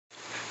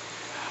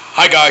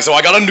Hi guys, so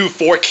I got a new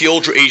 4K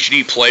Ultra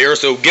HD player,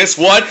 so guess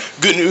what?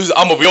 Good news,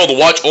 I'm going to be able to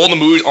watch all the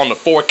movies on the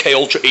 4K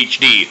Ultra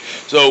HD.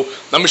 So,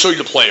 let me show you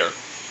the player.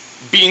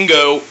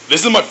 Bingo,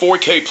 this is my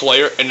 4K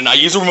player, and then I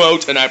use a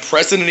remote, and I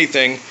press it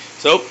anything,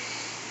 so,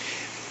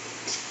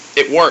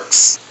 it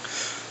works.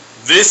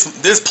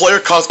 This player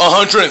costs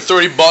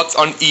 130 bucks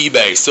on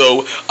eBay,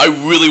 so I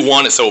really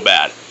want it so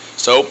bad.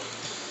 So,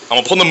 I'm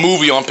going to put the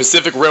movie on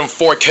Pacific Rim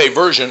 4K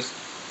version,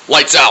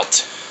 lights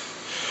out.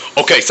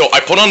 Okay, so I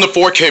put on the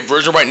 4K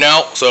version right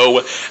now,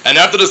 so, and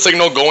after the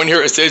signal going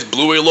here, it says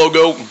Blu-ray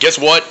logo. Guess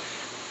what?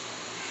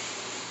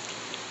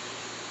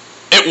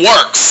 It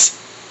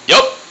works!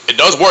 Yep, it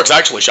does work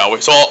actually, shall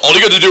we? So all you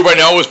got to do right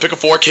now is pick a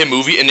 4K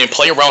movie and then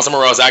play around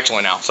somewhere else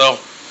actually now. So,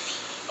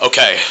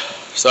 okay,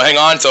 so hang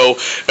on. So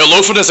it'll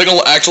load for the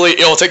signal. Actually,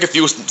 it'll take a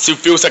few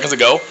seconds to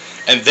go,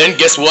 and then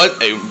guess what?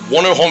 A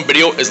Warner Home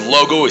Video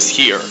logo is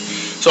here.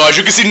 So as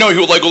you can see now,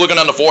 you like looking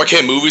on the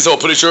 4K movie, so I'm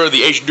pretty sure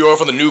the HDR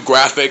for the new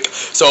graphic.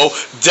 So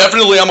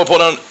definitely I'm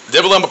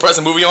gonna press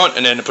the movie on,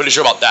 and then I'm pretty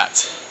sure about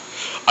that.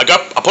 I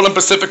put on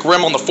Pacific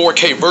Rim on the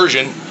 4K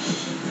version.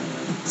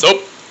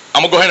 So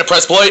I'm gonna go ahead and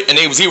press play, and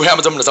then see what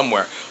happens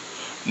somewhere.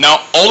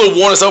 Now all the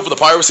warning stuff for the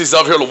piracy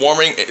stuff here, the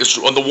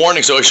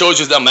warning, so it shows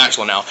you them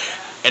actually now.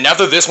 And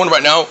after this one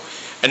right now,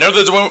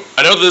 another this one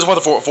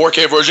the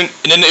 4K version,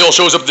 and then it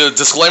shows up the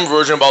disclaimer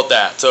version about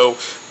that. So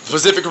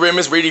Pacific Rim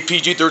is rated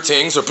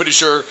PG-13, so pretty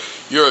sure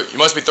you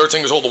must be 13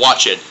 years old to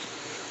watch it.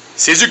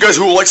 See, as you guys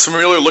who are like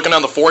familiar looking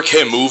on the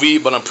 4K movie,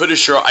 but I'm pretty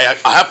sure I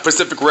have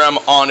Pacific Rim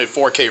on a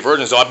 4K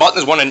version, so I bought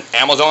this one on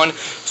Amazon,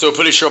 so I'm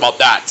pretty sure about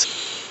that.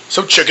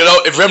 So check it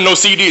out. If you have no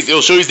CDs,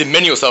 it'll show you the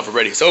menu stuff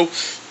already. So,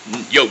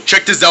 yo,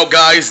 check this out,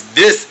 guys.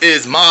 This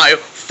is my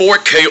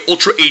 4K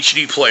Ultra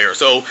HD player.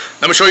 So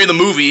let me show you the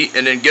movie,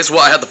 and then guess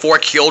what? I have the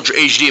 4K Ultra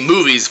HD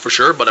movies for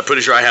sure, but I'm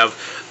pretty sure I have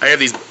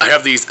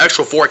these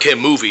extra 4K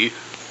movie.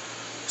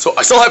 So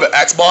I still have an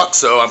Xbox,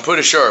 so I'm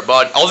pretty sure,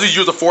 but I'll just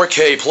use a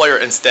 4K player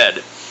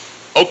instead.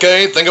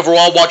 Okay, thank you for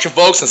all watching,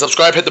 folks, and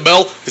subscribe, hit the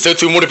bell, and stay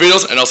tuned for more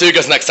videos, and I'll see you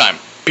guys next time.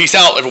 Peace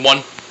out,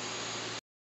 everyone.